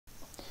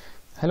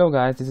Hello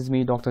guys, this is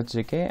me Dr.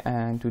 JK,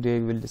 and today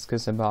we will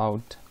discuss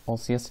about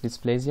osseous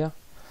dysplasia.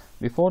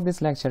 Before this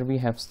lecture we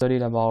have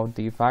studied about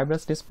the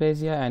fibrous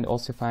dysplasia and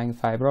ossifying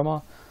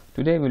fibroma.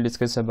 Today we will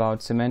discuss about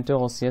cemento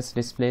osseous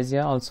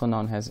dysplasia, also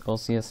known as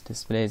osseous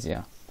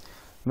dysplasia.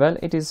 Well,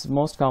 it is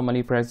most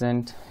commonly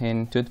present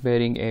in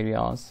tooth-bearing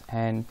areas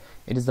and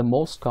it is the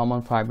most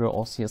common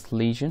fibro-osseous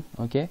lesion.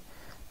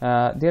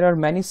 There are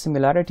many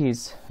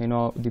similarities,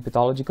 the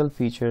pathological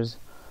features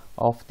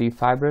of the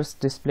fibrous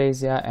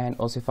dysplasia and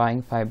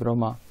ossifying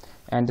fibroma,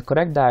 and the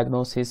correct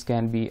diagnosis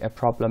can be a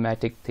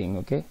problematic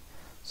thing.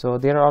 So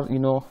there are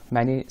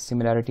many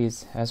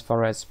similarities as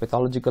far as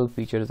pathological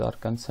features are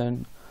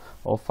concerned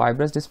of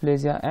fibrous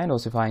dysplasia and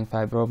ossifying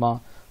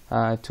fibroma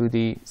to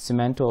the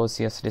cemento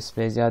osseous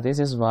dysplasia. This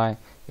is why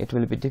it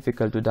will be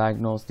difficult to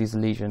diagnose these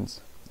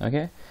lesions.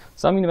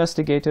 Some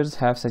investigators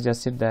have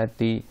suggested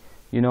that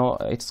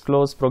its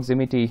close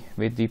proximity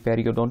with the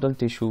periodontal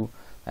tissue,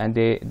 and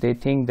they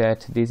think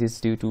that this is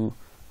due to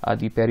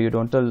the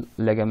periodontal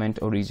ligament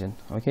origin.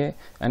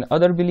 And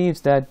other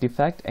believes that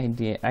defect in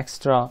the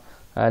extra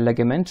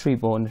ligamentary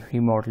bone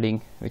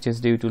remodeling, which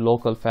is due to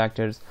local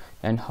factors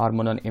and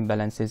hormonal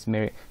imbalances,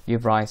 may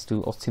give rise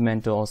to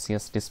cemento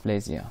osseous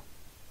dysplasia.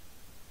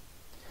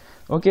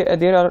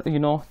 There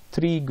are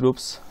three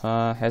groups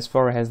as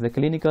far as the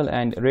clinical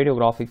and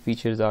radiographic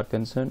features are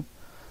concerned.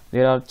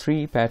 There are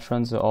three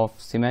patterns of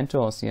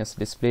cemento osseous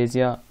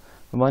dysplasia.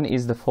 One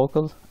is the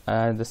focal,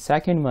 the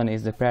second one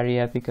is the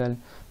periapical,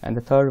 and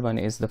the third one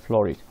is the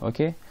florid.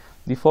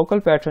 The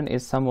focal pattern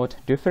is somewhat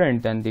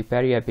different than the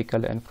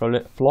periapical and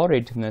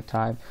florid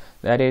type.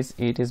 That is,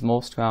 it is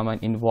most common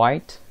in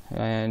white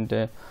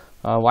and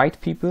white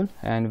people,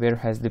 and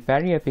whereas the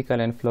periapical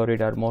and florid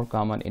are more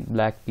common in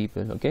black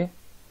people.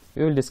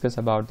 We will discuss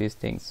about these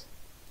things.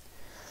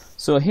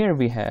 So here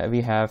we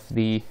have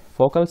the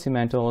focal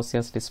cemento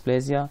osseous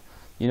dysplasia.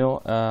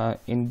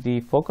 In the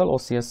focal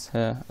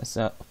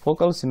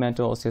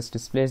cemento osseous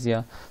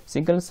dysplasia,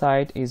 single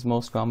site is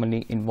most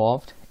commonly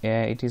involved.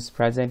 It is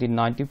present in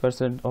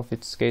 90% of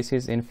its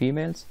cases in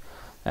females,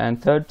 and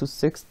third to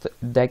sixth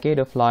decade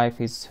of life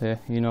is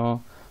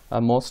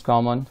most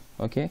common.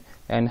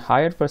 And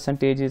higher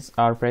percentages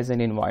are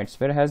present in whites,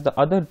 whereas the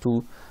other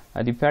two,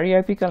 the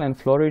periapical and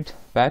florid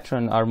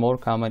pattern, are more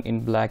common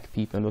in black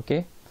people.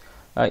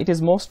 It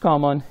is most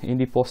common in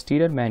the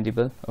posterior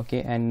mandible,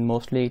 and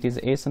mostly it is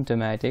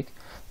asymptomatic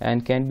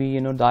and can be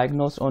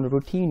diagnosed on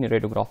routine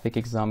radiographic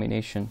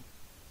examination.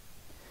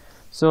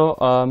 So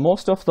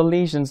most of the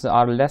lesions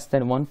are less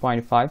than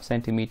 1.5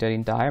 centimeter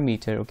in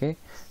diameter.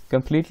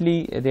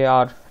 Completely they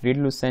are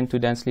radiolucent to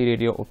densely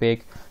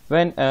radio-opaque.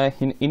 When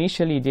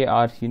initially they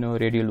are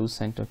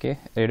radiolucent,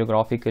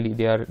 radiographically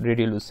they are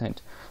radiolucent,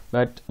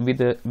 but with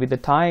the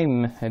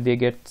time they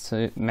get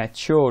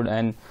matured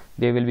and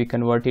they will be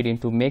converted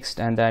into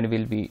mixed, and then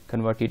will be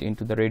converted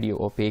into the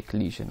radio-opaque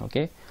lesion.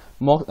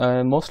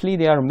 Mostly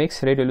they are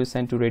mixed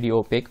radiolucent to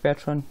radio-opaque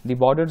pattern. The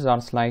borders are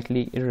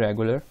slightly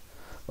irregular.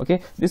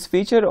 This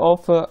feature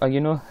of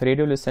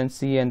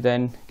radiolucency and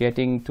then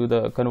getting to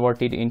the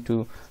converted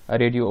into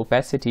radio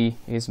opacity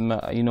is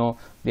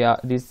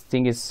this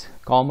thing is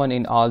common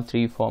in all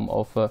three form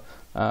of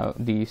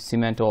the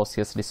cemento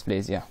osseous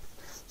dysplasia.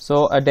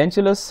 So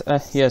dentulous,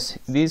 yes,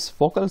 this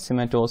focal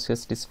cemento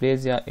osseous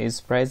dysplasia is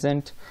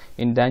present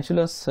in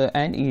dentulous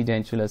and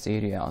edentulous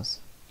areas.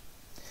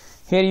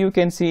 Here you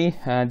can see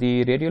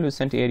the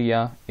radiolucent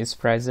area is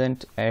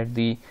present at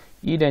the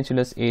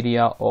edentulous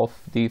area of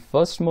the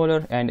first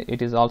molar, and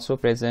it is also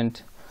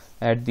present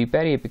at the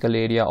periapical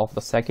area of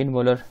the second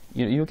molar.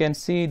 You can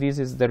see this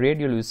is the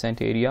radiolucent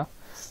area,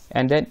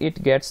 and then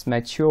it gets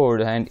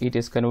matured and it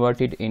is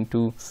converted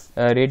into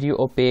radio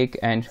opaque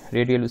and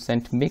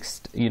radiolucent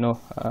mixed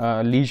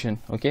lesion.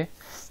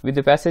 With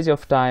the passage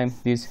of time,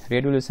 this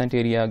radiolucent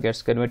area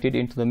gets converted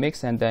into the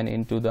mix and then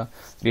into the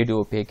radio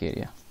opaque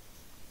area.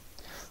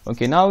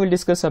 Now we'll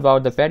discuss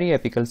about the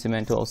periapical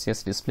cemento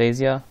osseous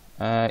dysplasia.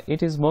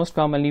 It is most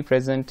commonly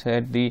present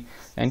at the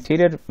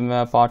anterior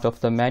part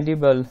of the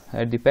mandible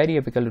at the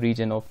periapical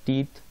region of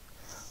teeth.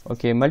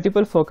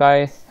 Multiple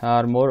foci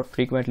are more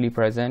frequently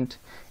present.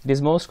 It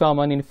is most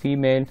common in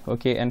female,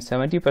 and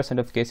 70%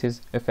 of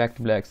cases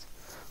affect blacks.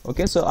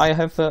 So I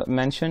have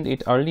mentioned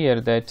it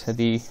earlier that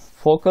the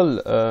focal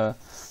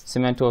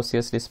cemento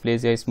osseous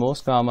dysplasia is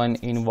most common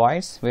in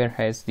whites,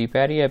 whereas the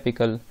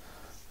periapical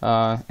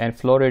and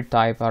florid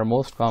type are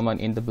most common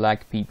in the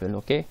black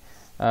people.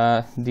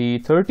 The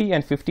 30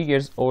 and 50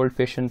 years old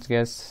patients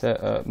get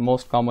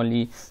most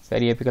commonly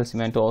periapical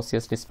cemento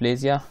osseous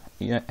dysplasia.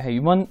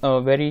 One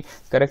very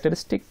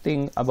characteristic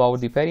thing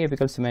about the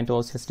periapical cemento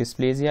osseous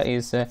dysplasia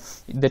is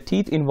the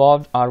teeth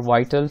involved are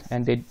vital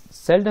and they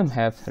seldom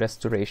have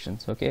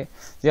restorations.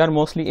 They are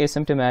mostly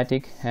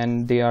asymptomatic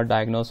and they are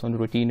diagnosed on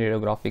routine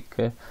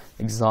radiographic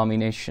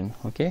examination.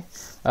 Okay,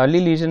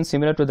 early lesions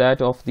similar to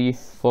that of the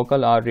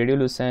focal are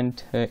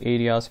radiolucent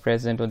areas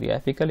present on the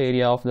apical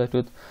area of the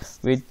tooth.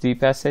 With the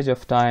passage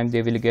of time,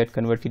 they will get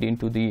converted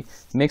into the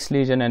mixed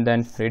lesion and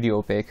then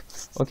radiopaque.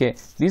 Okay,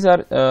 these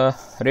are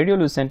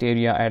radiolucent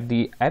area at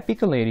the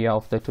apical area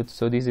of the tooth,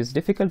 so this is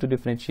difficult to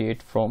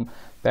differentiate from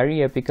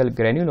periapical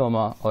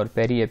granuloma or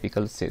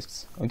periapical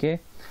cysts. Okay,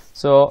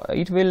 so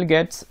it will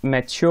get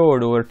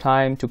matured over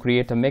time to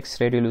create a mixed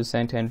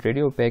radiolucent and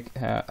radiopaque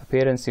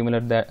appearance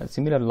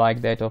similar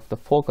like that of the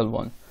focal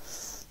one.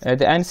 At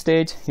the end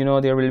stage,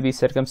 there will be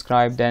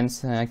circumscribed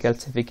dense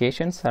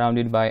calcification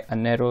surrounded by a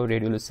narrow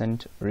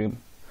radiolucent rim.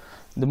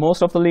 The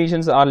most of the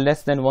lesions are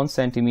less than 1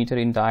 centimeter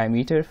in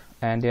diameter,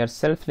 and they are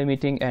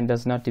self-limiting and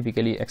does not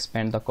typically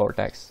expand the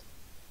cortex.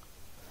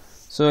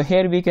 So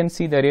here we can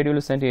see the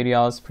radiolucent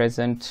areas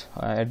present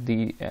at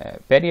the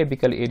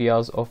periapical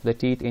areas of the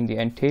teeth in the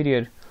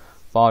anterior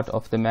part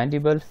of the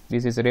mandible.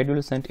 This is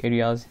radiolucent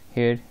areas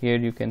here. Here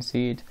you can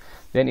see it.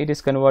 Then it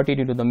is converted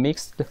into the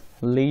mixed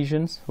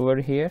lesions over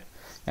here,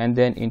 and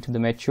then into the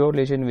mature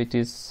lesion, which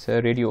is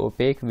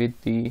radio-opaque with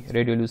the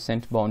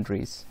radiolucent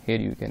boundaries. Here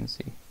you can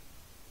see.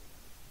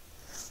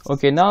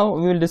 Okay, now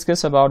we will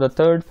discuss about the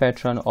third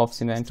pattern of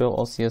cemento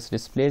osseous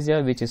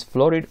dysplasia, which is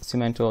florid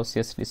cemento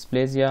osseous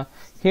dysplasia.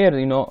 Here,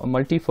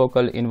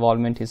 multifocal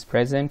involvement is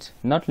present,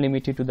 not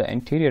limited to the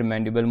anterior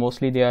mandible.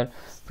 Mostly they are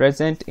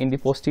present in the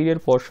posterior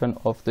portion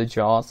of the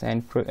jaws,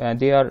 and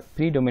they are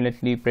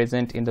predominantly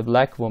present in the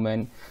black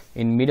woman,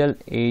 in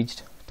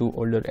middle-aged to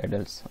older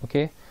adults.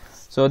 Okay,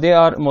 so they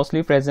are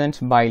mostly present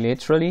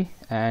bilaterally,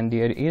 and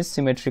there is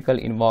symmetrical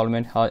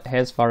involvement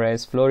as far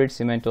as florid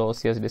cemento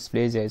osseous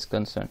dysplasia is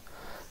concerned,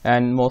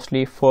 and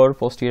mostly 4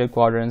 posterior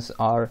quadrants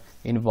are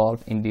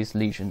involved in these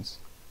lesions.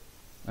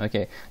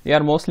 Okay, they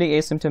are mostly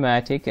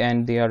asymptomatic,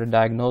 and they are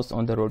diagnosed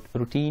on the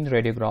routine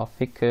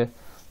radiographic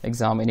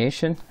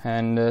examination,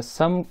 and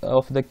some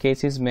of the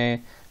cases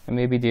may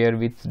be there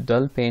with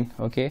dull pain.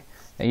 Okay,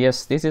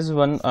 yes, this is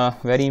one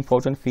very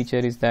important feature,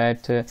 is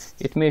that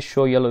it may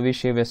show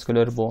yellowish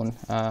avascular bone.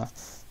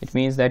 It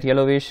means that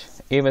yellowish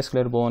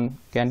avascular bone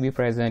can be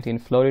present in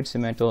florid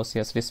cemento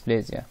osseous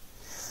dysplasia.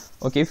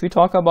 Okay, if we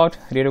talk about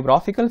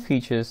radiographical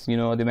features,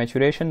 the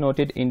maturation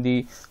noted in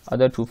the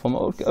other two form.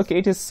 Okay,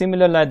 it is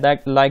similar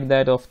like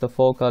that of the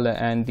focal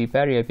and the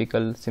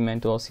periapical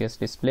cemento osseous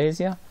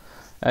dysplasia.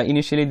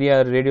 Initially they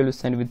are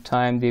radiolucent. With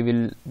time they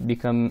will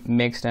become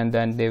mixed, and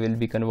then they will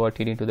be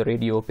converted into the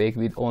radiopaque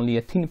with only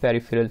a thin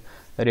peripheral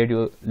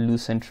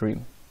radiolucent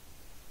rim.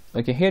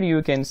 Okay, here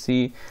you can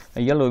see a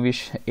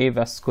yellowish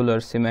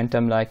avascular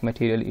cementum like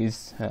material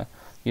is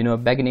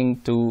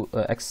beginning to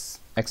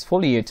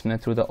exfoliate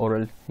through the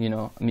oral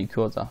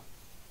mucosa.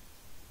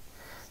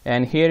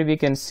 And here we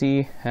can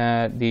see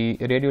the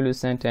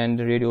radiolucent and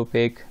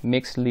radiopaque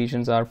mixed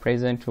lesions are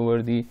present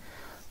over the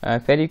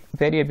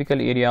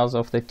periapical areas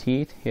of the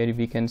teeth. Here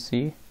we can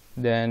see,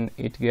 then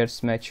it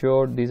gets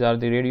matured. These are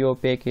the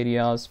radiopaque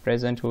areas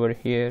present over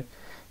here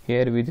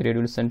with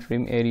radiolucent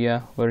rim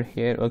area over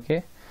here.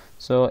 Okay,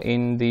 so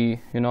in the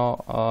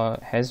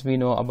as we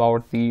know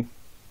about the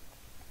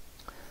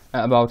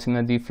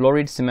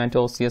florid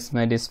cemento osseous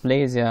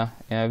dysplasia,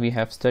 we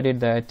have studied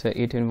that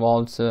it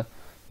involves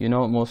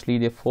mostly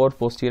the 4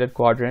 posterior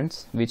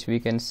quadrants, which we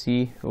can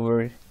see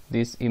over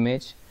this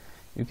image.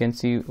 You can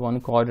see 1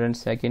 quadrant,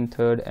 2nd,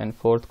 3rd and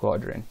 4th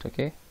quadrant.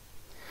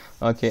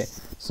 Okay,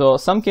 so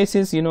some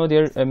cases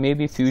there may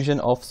be fusion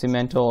of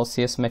cemento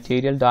osseous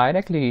material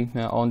directly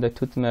on the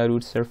tooth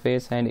root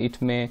surface, and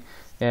it may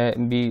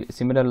be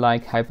similar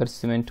like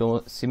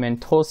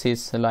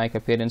hypercementosis like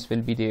appearance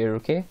will be there.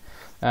 Okay,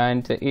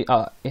 and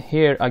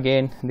here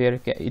again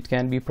it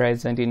can be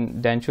present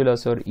in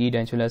dentulous or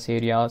edentulous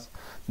areas.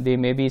 They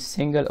may be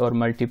single or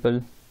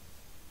multiple.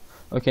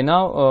 Okay,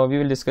 now we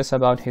will discuss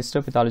about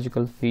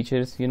histopathological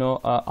features.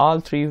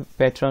 All 3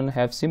 patterns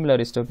have similar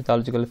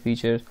histopathological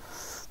features.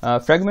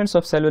 Fragments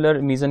of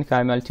cellular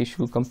mesenchymal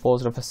tissue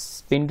composed of a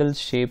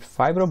spindle-shaped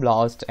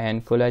fibroblast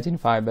and collagen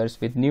fibers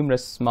with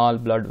numerous small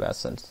blood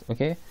vessels.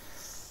 Okay,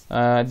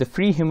 the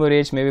free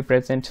hemorrhage may be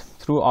present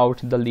throughout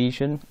the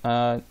lesion.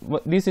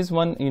 This is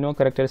one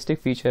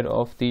characteristic feature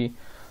of the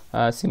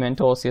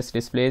cemento osseous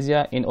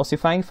dysplasia. In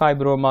ossifying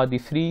fibroma, the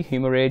free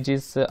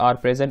hemorrhages are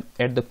present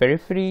at the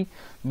periphery,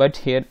 but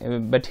here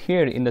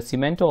in the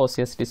cemento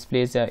osseous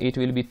dysplasia, it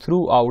will be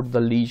throughout the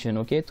lesion.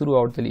 Okay,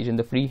 throughout the lesion,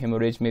 the free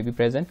hemorrhage may be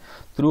present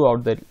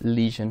throughout the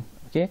lesion.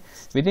 Okay,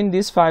 within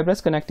this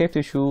fibrous connective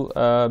tissue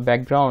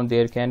background,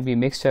 there can be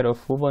mixture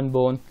of woven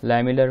bone,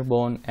 lamellar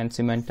bone and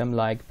cementum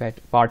like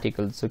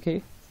particles.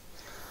 Okay,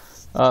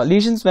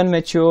 lesions when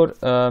mature,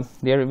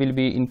 there will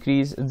be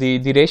increase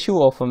the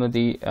ratio of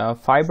the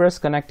fibrous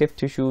connective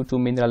tissue to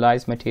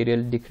mineralized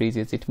material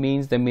decreases. It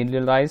means the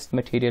mineralized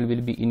material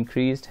will be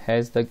increased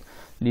as the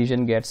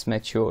lesion gets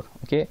mature.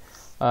 Okay,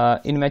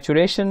 in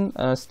maturation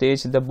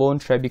stage, the bone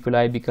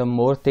trabeculi become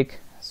more thick,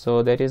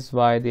 so that is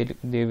why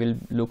they will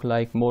look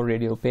like more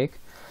radiopaque.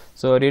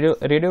 So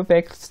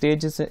radiopaque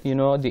stage is, you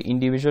know, the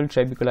individual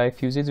trabeculi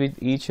fuses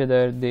with each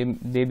other,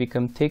 they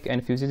become thick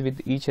and fuses with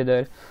each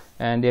other,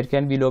 and there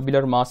can be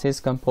lobular masses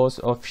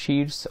composed of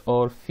sheets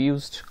or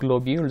fused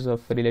globules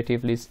of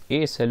relatively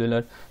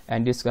acellular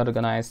and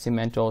disorganized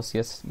cemento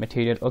osseous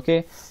material.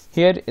 Okay,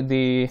 here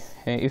the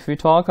if we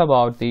talk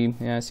about the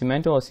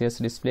cemento osseous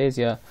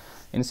dysplasia,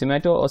 in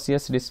cemento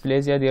osseous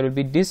dysplasia there will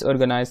be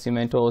disorganized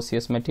cemento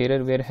osseous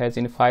material, whereas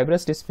in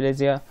fibrous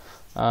dysplasia,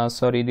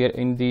 there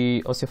in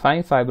the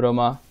ossifying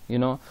fibroma, you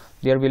know,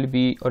 there will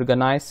be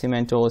organized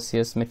cemento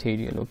osseous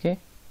material. Okay.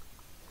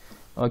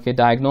 Okay,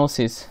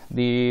 diagnosis.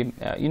 The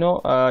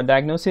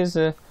diagnosis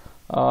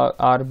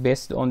are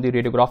based on the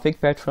radiographic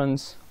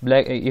patterns.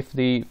 Black, if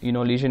the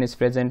lesion is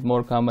present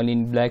more commonly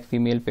in black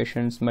female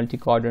patients,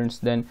 multi-quadrants,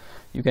 then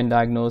you can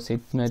diagnose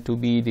it to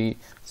be the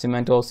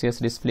cemento osseous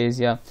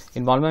dysplasia.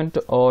 Involvement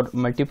or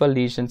multiple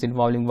lesions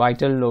involving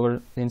vital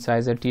lower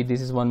incisor teeth.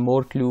 This is one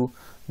more clue.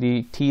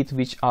 The teeth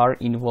which are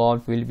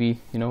involved will be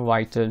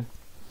vital.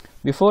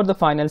 Before the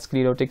final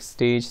sclerotic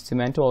stage,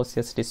 cemento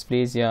osseous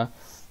dysplasia,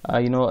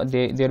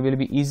 there will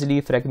be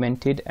easily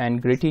fragmented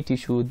and gritty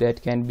tissue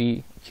that can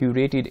be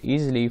curated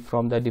easily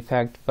from the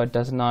defect but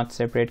does not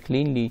separate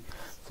cleanly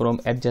from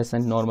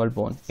adjacent normal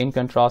bone. In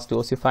contrast to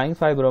ossifying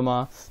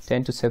fibroma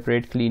tend to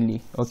separate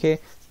cleanly. Okay,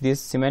 this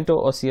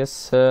cemento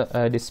osseous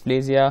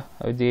dysplasia,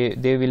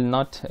 they will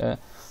not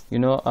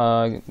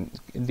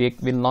they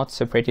will not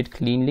separate it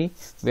cleanly,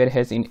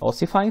 whereas in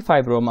ossifying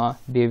fibroma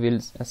they will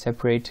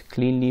separate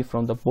cleanly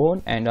from the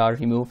bone and are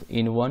removed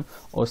in one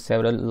or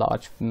several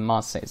large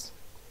masses.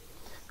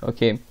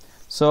 Okay,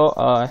 so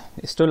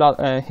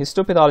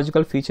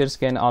histopathological features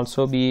can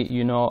also be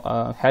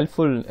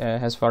helpful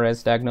as far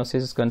as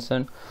diagnosis is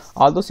concerned.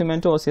 Although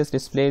cemento osseous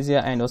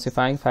dysplasia and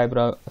ossifying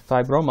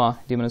fibroma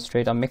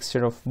demonstrate a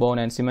mixture of bone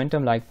and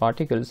cementum like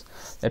particles,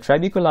 the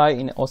trabeculi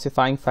in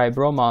ossifying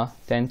fibroma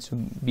tend to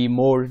be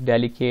more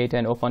delicate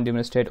and often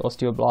demonstrate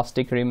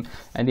osteoblastic rim,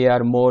 and they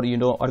are more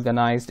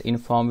organized in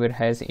form,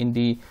 whereas in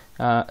the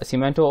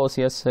cemento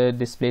osseous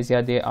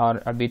dysplasia they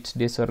are a bit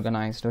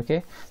disorganized.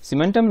 Okay,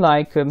 cementum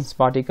like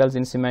particles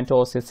in cemento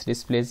osseous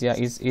dysplasia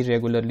is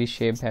irregularly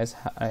shaped, as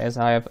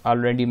I have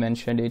already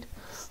mentioned it.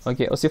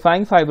 Okay,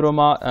 ossifying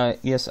fibroma,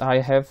 yes,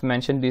 I have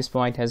mentioned this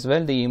point as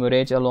well. The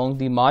hemorrhage along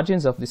the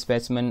margins of the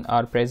specimen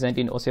are present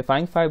in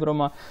ossifying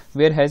fibroma,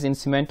 whereas in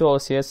cemento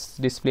osseous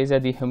dysplasia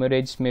the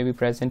hemorrhage may be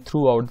present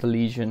throughout the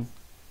lesion.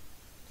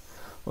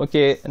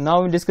 Okay,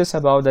 now we discuss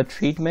about the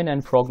treatment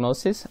and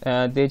prognosis.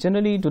 They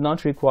generally do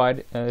not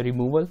require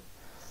removal.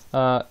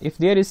 If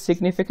there is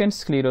significant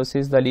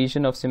sclerosis, the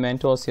lesion of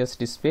cemento osseous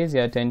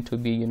dysplasia tend to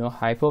be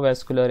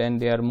hypovascular,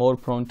 and they are more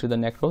prone to the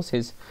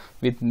necrosis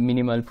with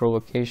minimal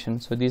provocation.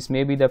 So this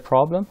may be the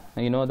problem.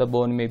 The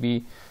bone may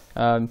be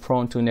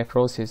prone to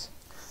necrosis.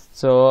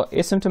 So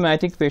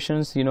asymptomatic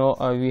patients,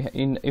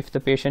 if the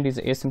patient is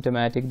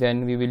asymptomatic,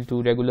 then we will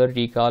do regular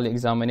recall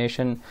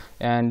examination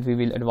and we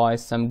will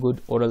advise some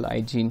good oral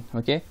hygiene.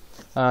 Okay,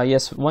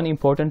 yes, one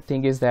important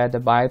thing is that the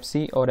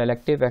biopsy or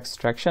elective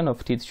extraction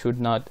of teeth should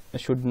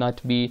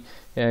not be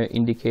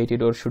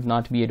indicated or should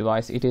not be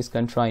advised. It is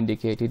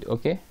contraindicated.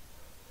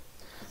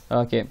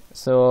 Okay,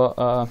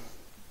 so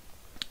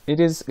it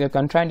is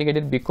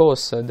contraindicated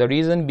because the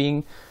reason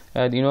being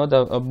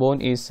the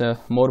bone is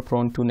more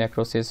prone to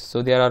necrosis,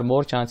 so there are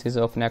more chances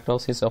of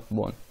necrosis of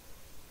bone.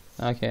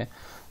 Okay,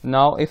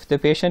 now if the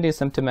patient is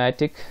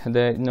symptomatic,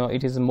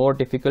 it is a more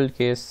difficult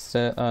case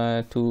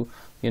to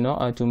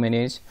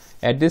manage.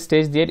 At this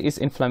stage there is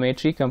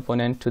inflammatory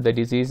component to the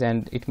disease,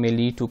 and it may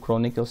lead to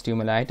chronic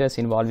osteomyelitis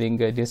involving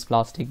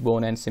dysplastic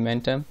bone and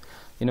cementum.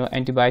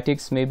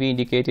 Antibiotics may be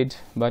indicated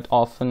but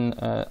often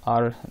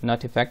are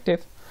not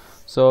effective.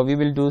 So we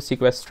will do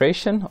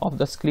sequestration of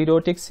the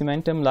sclerotic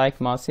cementum like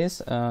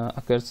masses,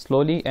 occurs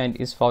slowly and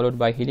is followed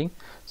by healing.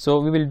 So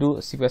we will do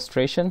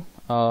sequestration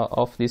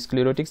of the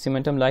sclerotic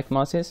cementum like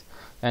masses,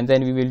 and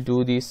then we will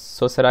do the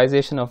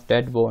saucerization of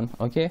dead bone.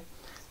 Okay,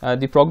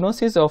 the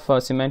prognosis of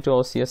cemento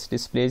osseous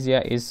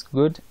dysplasia is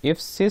good.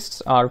 If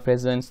cysts are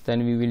present,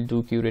 then we will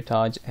do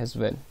curettage as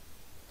well.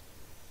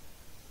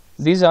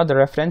 These are the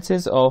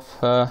references of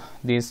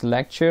this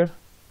lecture.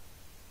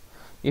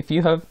 If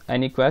you have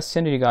any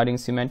question regarding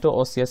cemento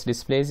osseous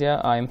dysplasia,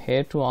 I am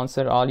here to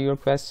answer all your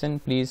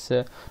questions. Please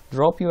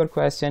drop your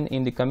question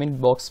in the comment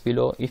box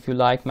below. If you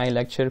like my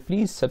lecture,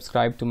 please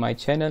subscribe to my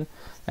channel,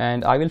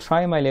 and I will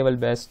try my level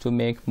best to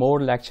make more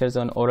lectures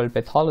on oral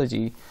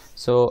pathology,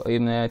 so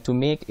to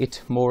make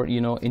it more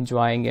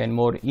enjoying and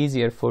more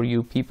easier for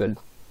you people.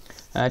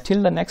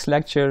 Till the next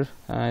lecture,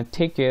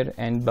 take care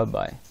and bye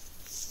bye.